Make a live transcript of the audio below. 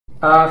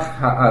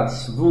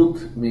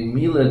ha'atzvut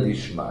mimila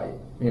dishmai,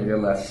 em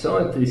relação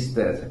à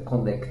tristeza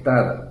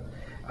conectada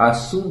a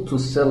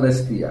assuntos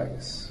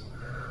celestiais.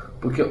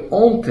 Porque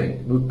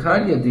ontem, no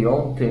Tanya de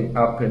ontem,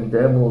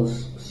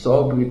 aprendemos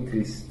sobre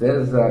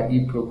tristeza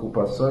e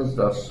preocupações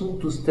de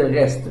assuntos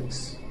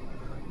terrestres.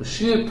 No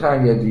Shir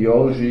Tanya de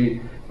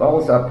hoje,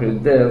 vamos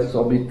aprender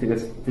sobre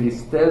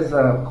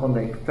tristeza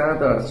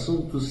conectada a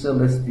assuntos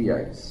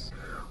celestiais.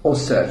 Ou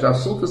seja,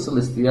 assuntos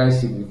celestiais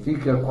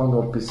significa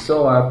quando a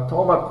pessoa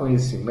toma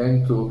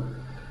conhecimento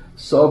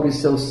sobre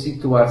sua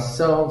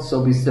situação,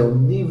 sobre seu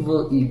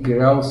nível e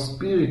grau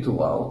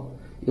espiritual,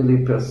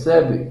 ele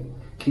percebe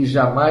que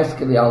jamais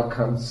que ele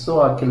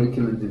alcançou aquilo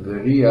que ele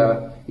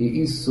deveria,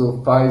 e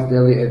isso faz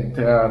dele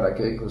entrar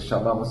naquilo que nós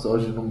chamamos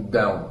hoje num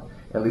down.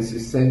 Ele se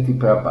sente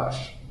para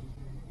baixo.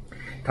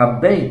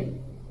 Também,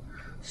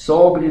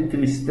 sobre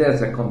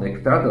tristeza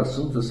conectada a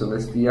assuntos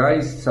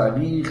celestiais,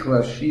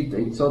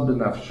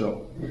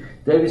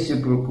 deve-se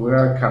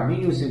procurar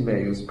caminhos e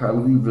meios para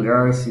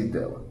livrar-se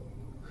dela.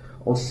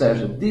 Ou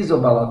seja, diz o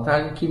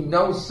Balatán que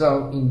não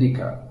são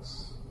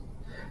indicados.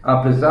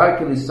 Apesar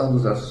que eles são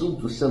dos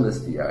assuntos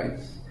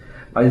celestiais,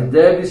 mas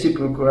deve-se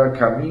procurar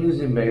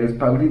caminhos e meios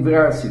para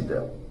livrar-se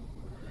dela.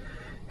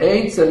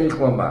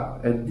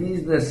 É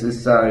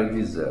desnecessário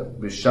dizer,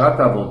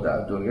 Beshat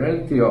Avodah,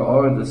 durante a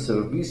hora do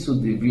serviço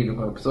divino,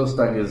 quando a pessoa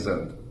está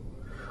rezando,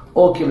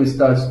 ou que ele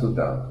está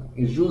estudando,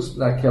 e justo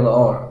naquela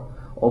hora,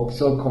 a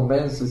pessoa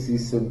começa a se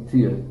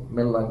sentir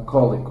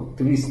melancólico,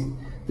 triste,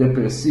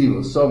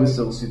 depressivo sobre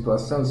sua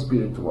situação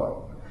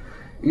espiritual.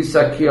 Isso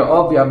aqui,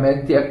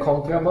 obviamente, é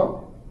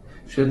contramão.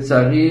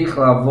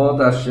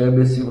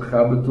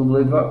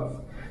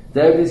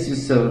 Deve-se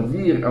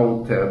servir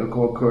ao Eterno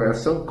com o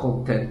coração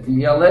contente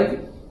e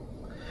alegre.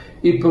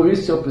 E por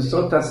isso a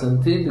pessoa está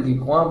sentindo que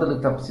quando ele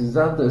está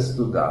precisando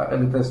estudar,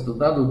 ele está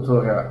estudando o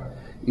Torá,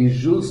 e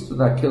justo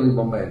naquele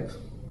momento,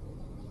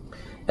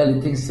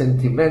 ele tem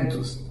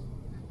sentimentos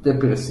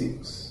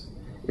depressivos.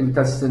 Ele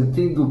está se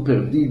sentindo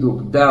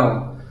perdido,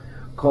 down,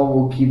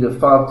 como que de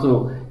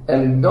fato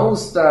ele não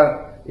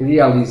está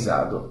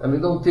realizado. Ele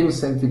não tem o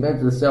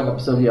sentimento de ser uma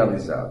pessoa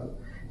realizada.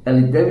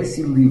 Ele deve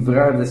se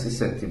livrar desses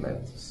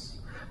sentimentos.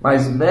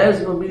 Mas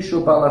mesmo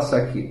Mishu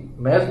Balasaki,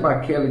 mesmo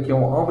aquele que é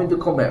um homem de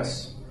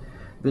comércio,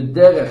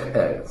 V'derech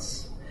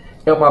Eretz,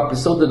 é uma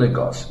pessoa de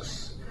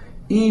negócios,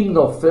 Im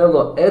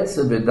nofelo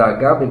etze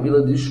v'daga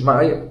b'mila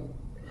dishmaya,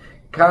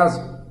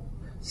 caso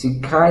se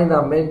cai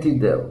na mente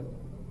dele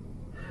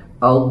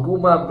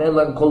alguma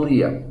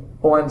melancolia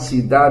ou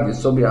ansiedade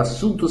sobre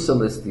assuntos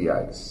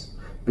celestiais,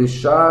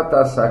 Bishat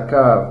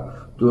Asakav,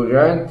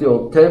 durante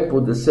o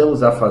tempo de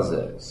seus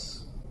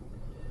afazeres,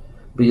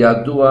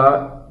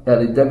 Biadua,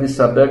 ele deve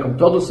saber com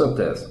toda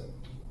certeza,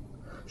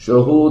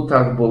 Shohu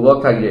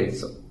Tarbulot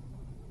HaYetzer,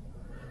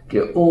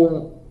 que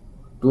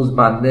dos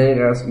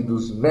maneiras e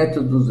dos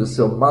métodos de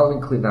sua mal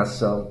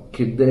inclinação,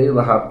 Kidei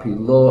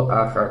Lahapilo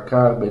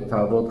Achakar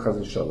Betavot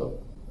Chazishalom,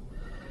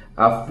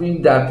 a fim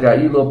de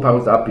atraí-lo para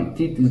os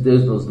apetites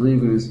Deus nos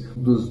livres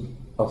dos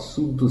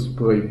assuntos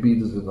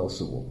proibidos do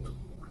nosso mundo.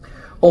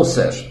 Ou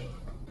seja,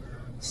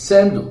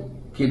 sendo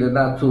que da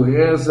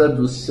natureza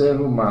do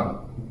ser humano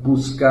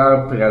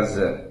buscar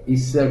prazer e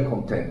ser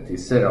contente e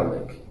ser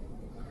alegre,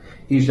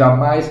 e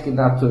jamais que a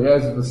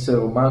natureza do ser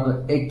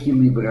humano é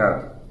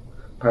equilibrada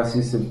para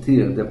se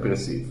sentir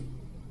depressivo.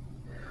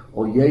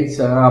 O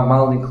Yetzer Hara, a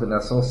mal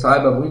inclinação,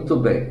 saiba muito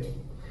bem,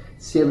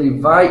 se ele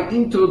vai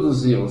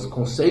introduzir os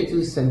conceitos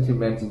e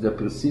sentimentos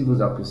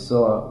depressivos à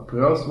pessoa, o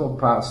próximo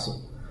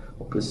passo,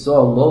 a pessoa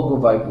logo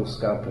vai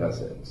buscar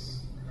prazeres.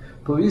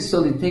 Por isso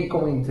ele tem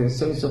como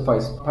intenção, isso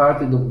faz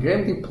parte do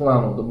grande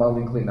plano da mal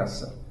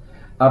inclinação.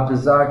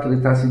 Apesar que ele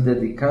está se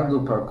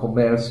dedicando para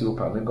comércio,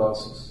 para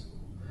negócios.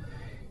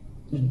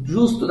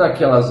 Justo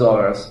naquelas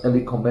horas,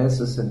 ele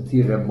começa a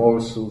sentir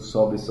remorso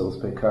sobre seus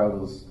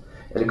pecados.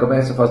 Ele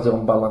começa a fazer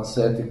um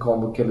balancete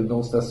como que ele não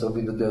está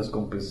servindo a Deus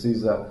como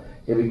precisa.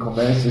 Ele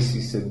começa a se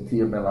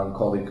sentir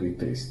melancólico e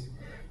triste.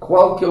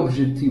 Qual que é o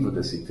objetivo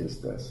dessa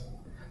tristeza?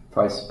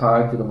 Faz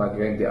parte de uma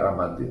grande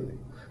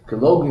armadilha. Porque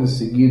logo em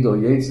seguida o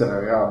Yetzer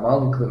Hara, a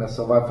mal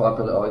inclinação, vai falar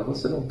para ele, olha,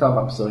 você não está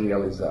uma pessoa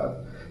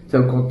realizada.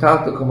 Teu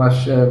contato com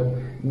Hashem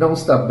não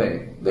está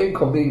bem. Vem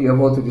comigo e eu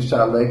vou te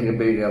deixar alegre e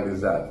bem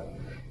realizado.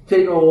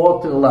 Tem o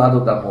outro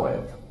lado da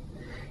moeda.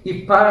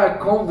 E para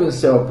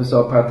convencer a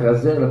pessoa, para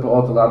trazê-la para o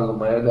outro lado da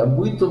moeda, é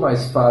muito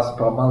mais fácil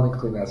para a mal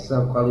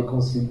inclinação quando ele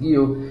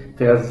conseguiu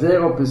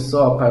trazer a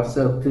pessoa para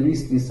ser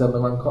triste e ser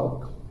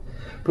melancólico.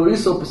 Por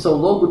isso a pessoa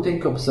logo tem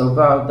que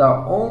observar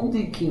da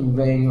onde que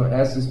vêm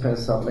esses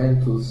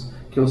pensamentos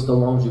que eu estou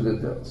longe de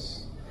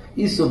Deus.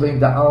 Isso vem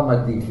da alma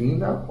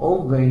divina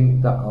ou vem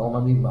da alma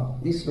animal?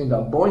 Isso vem da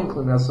boa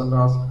inclinação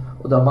nossa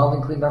ou da mal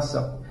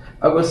inclinação?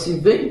 Agora, se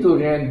vem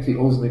durante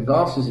os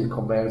negócios e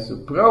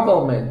comércio,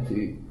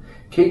 provavelmente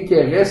quem que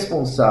é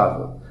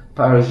responsável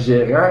para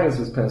gerar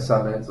esses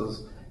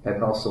pensamentos é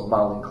nossa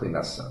mal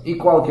inclinação. E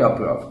qual que é a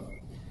prova?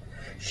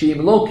 Shim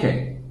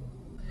Loken.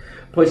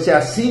 Pois se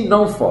assim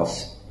não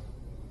fosse,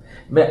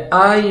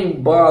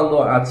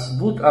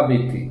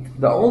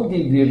 Da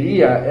onde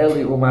viria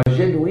ele uma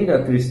genuína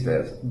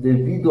tristeza,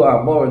 devido ao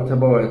amor e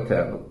temor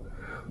eterno,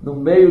 no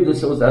meio de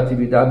suas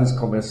atividades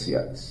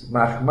comerciais.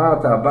 Ele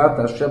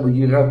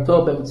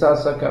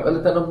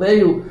está no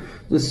meio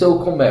do seu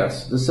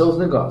comércio, dos seus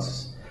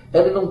negócios.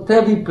 Ele não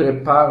teve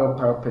preparo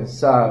para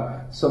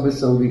pensar sobre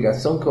sua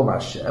ligação com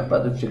Hashem,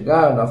 para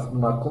chegar a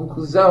uma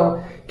conclusão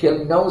que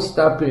ele não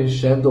está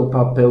preenchendo o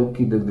papel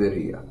que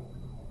deveria.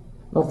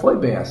 Não foi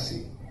bem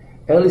assim.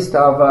 Ele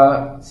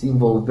estava se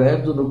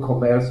envolvendo no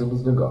comércio,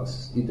 nos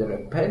negócios. E de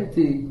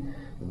repente,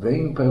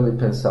 vem para ele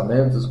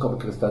pensamentos como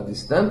que ele está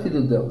distante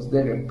de Deus.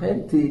 De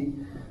repente,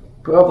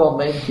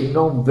 provavelmente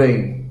não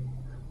vem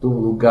de um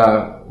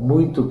lugar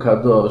muito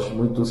kadosh,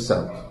 muito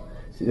santo.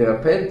 Se de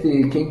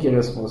repente, quem que é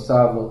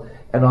responsável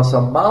é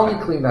nossa mal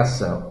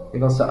inclinação, é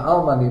nossa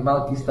alma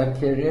animal que está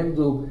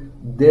querendo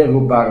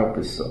derrubar a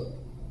pessoa.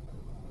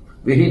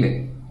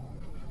 Vihine.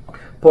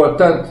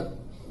 Portanto,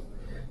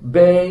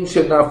 bem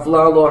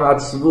shenafla lo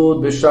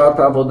hatzvut beshat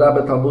avodah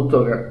betalmud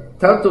Torah.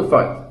 Tanto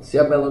faz se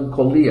a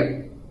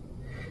melancolia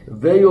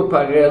veio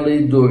para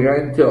ele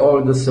durante a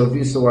hora de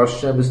serviço ao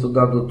Hashem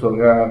estudando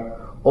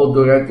Torá ou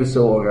durante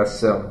sua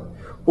oração.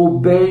 O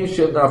bem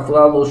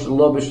shenafla lo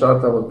shelo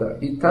beshat avodah.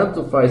 E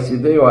tanto faz se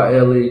veio a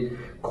ele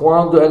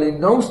quando ele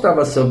não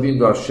estava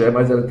servindo a Hashem,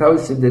 mas ele estava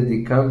se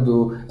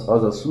dedicando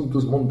aos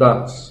assuntos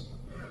mundanos.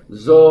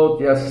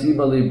 Zot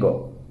yasima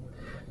libo.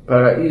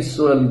 Para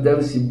isso, ele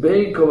deve se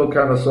bem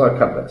colocar na sua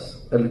cabeça.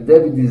 Ele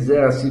deve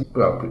dizer a si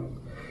próprio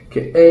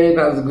que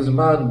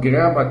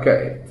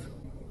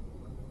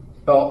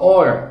a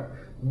hora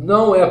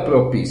não é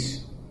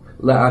propício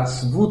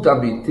la'atzvut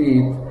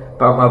amitit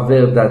para uma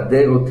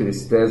verdadeira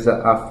tristeza,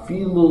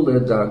 afilo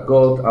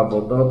ledagot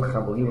avonot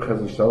chamurim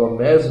chazushalom,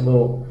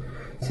 mesmo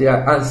se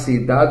a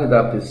ansiedade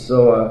da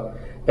pessoa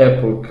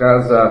é por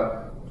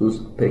causa dos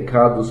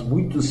pecados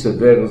muito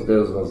severos,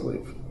 Deus nos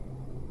livre.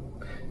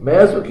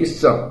 Mesmo que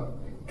são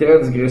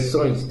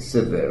transgressões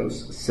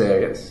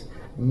sérias,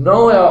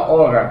 não é a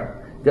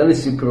hora dele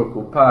se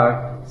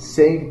preocupar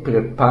sem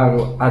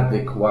preparo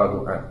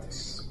adequado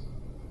antes.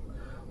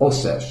 Ou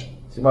seja,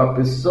 se uma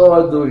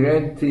pessoa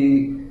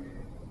durante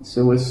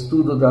seu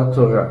estudo da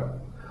Torá,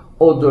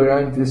 ou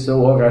durante sua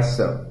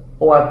oração,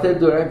 ou até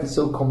durante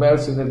seu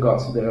comércio e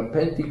negócio, de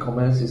repente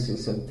começa a se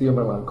sentir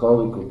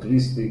melancólico,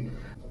 triste,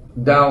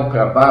 down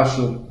para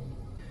baixo,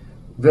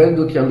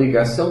 vendo que a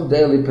ligação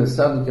dele,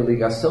 pensando que a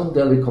ligação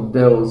dele com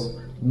Deus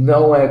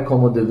não é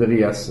como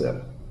deveria ser.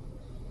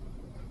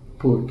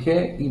 Por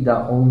que e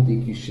da onde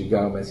que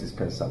chegaram esses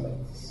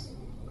pensamentos?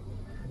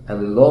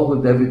 Ele logo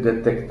deve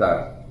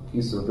detectar que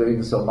isso veio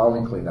de sua mal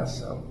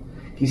inclinação,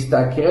 que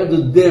está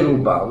querendo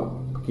derrubá-lo,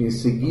 porque em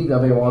seguida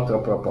vem outra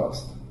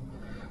proposta.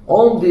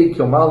 Onde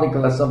que a mal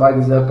inclinação vai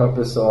dizer para a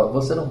pessoa,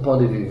 você não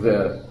pode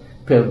viver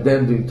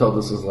perdendo em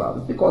todos os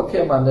lados. De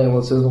qualquer maneira,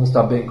 você não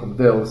está bem com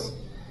Deus,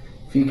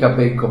 fica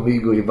bem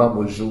comigo e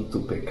vamos junto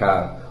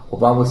pecar, ou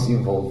vamos se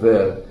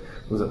envolver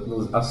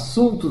nos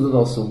assuntos do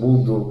nosso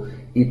mundo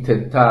e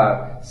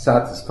tentar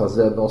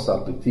satisfazer nosso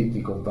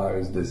apetite com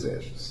vários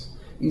desejos.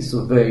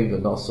 Isso vem da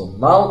nossa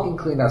mal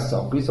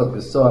inclinação, por isso a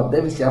pessoa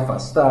deve se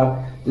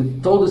afastar de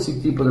todo esse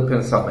tipo de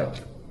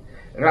pensamento.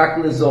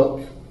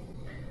 Raklezot,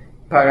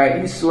 para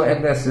isso é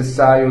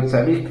necessário,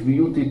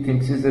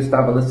 precisa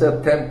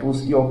estabelecer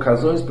tempos e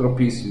ocasiões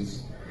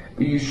propícios,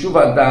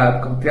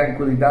 com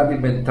tranquilidade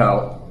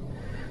mental,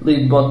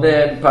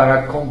 Lidbonen,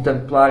 para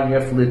contemplar e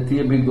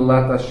refletir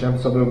Bigulat Hashem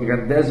sobre a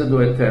grandeza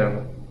do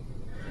Eterno,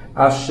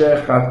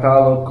 Asher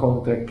Hatalo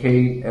contra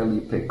quem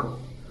ele pecou.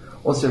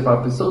 Ou seja, para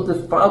a pessoa de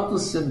fato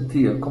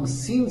sentir com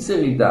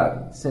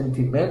sinceridade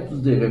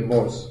sentimentos de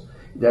remorso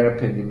e de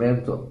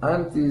arrependimento,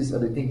 antes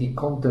ele tem que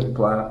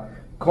contemplar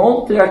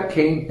contra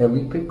quem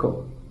ele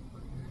pecou.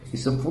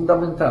 Isso é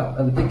fundamental.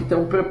 Ele tem que ter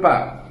um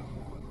preparo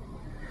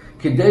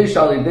que deixa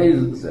a lei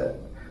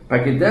dizer, para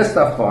que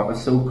desta forma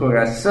seu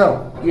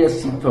coração ia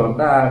se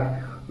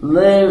tornar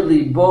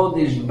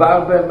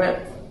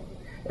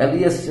ele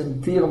ia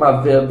sentir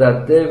um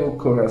verdadeiro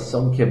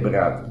coração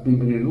quebrado,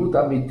 bibrirut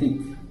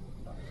amitit.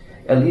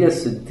 Ele ia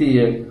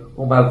sentir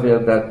uma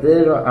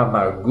verdadeira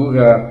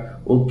amargura,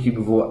 o que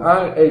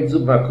voar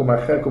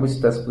como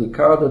está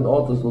explicado em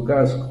outros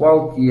lugares,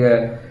 qual que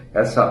é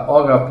essa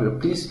hora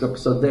propícia que a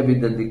pessoa deve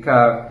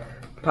dedicar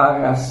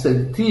para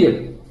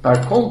sentir,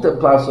 para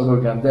contemplar sobre a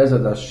grandeza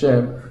da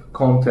Hashem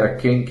contra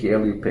quem que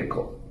ele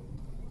pecou.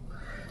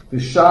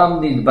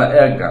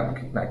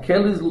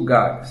 Naqueles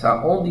lugares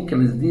onde que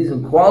eles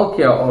dizem qual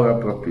que é a hora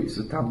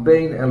propícia,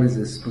 também eles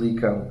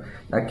explicam,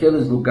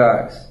 naqueles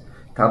lugares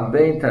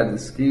também está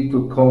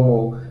descrito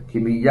como que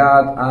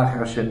miyad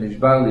achar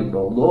shenishbar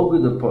libo, logo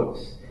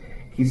depois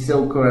que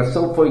seu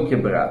coração foi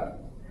quebrado,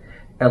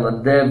 ela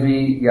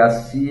deve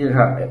yasir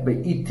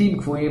itim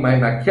kfuim,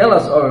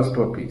 naquelas horas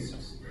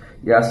propícias,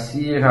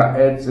 yasir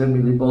ha'etzem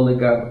libo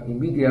legam,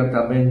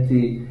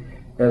 imediatamente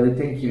ele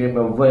tem que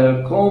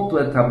remover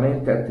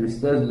completamente a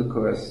tristeza do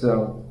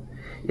coração.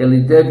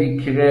 Ele deve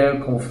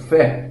crer com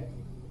fé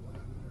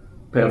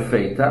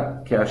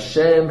perfeita, que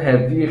Hashem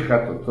revir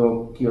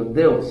chatoto, que o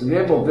Deus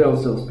removeu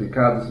os seus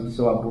pecados no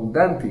seu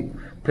abundante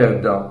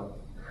perdão.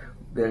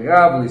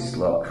 Berav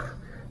lisloch,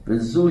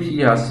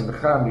 vezuhi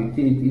hasimcha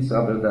amitit, isso é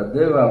a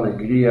verdadeira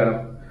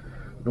alegria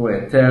no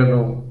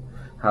eterno,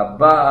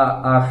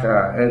 Haba'a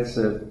achar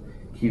etzer,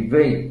 que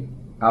vem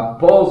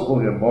após o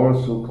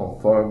remorso,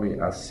 conforme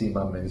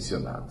acima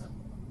mencionado.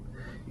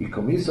 E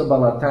com isso, a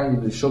Balatani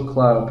deixou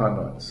claro para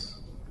nós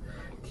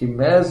que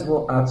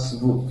mesmo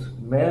atzvut,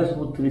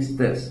 mesmo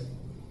tristeza,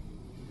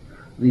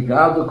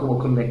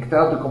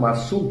 conectado com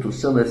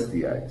assuntos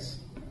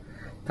celestiais,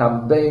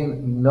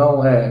 também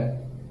não é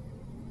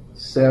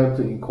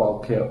certo em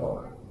qualquer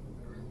hora.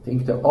 Tem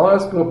que ter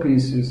horas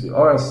propícias e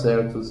horas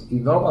certas, e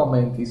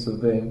normalmente isso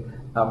vem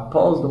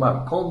após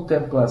uma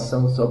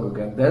contemplação sobre a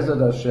grandeza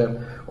da Hashem,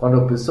 quando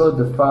a pessoa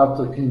de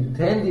fato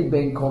entende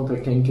bem contra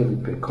quem que ele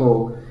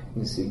pecou,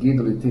 em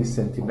seguida ele tem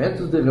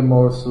sentimentos de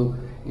remorso,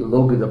 e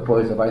logo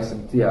depois ele vai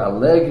sentir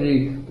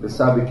alegre, ele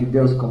sabe que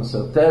Deus com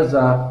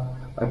certeza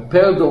vai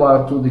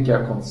perdoar tudo que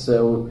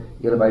aconteceu,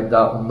 e ele vai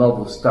dar um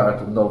novo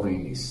start, um novo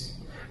início.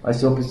 Mas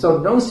se a pessoa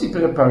não se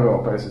preparou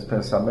para esses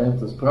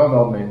pensamentos,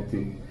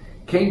 provavelmente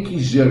quem que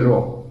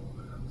gerou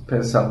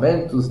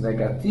pensamentos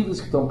negativos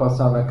que estão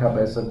passando na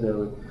cabeça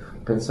dele,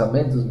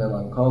 pensamentos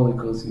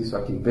melancólicos, isso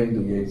aqui vem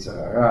do Yetzer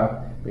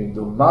Hara, vem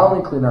do mal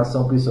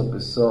inclinação para essa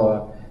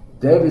pessoa,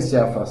 deve se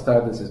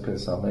afastar desses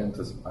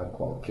pensamentos a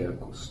qualquer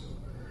custo.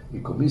 E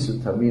com isso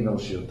termina o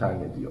Shir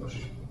Tanya de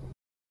hoje.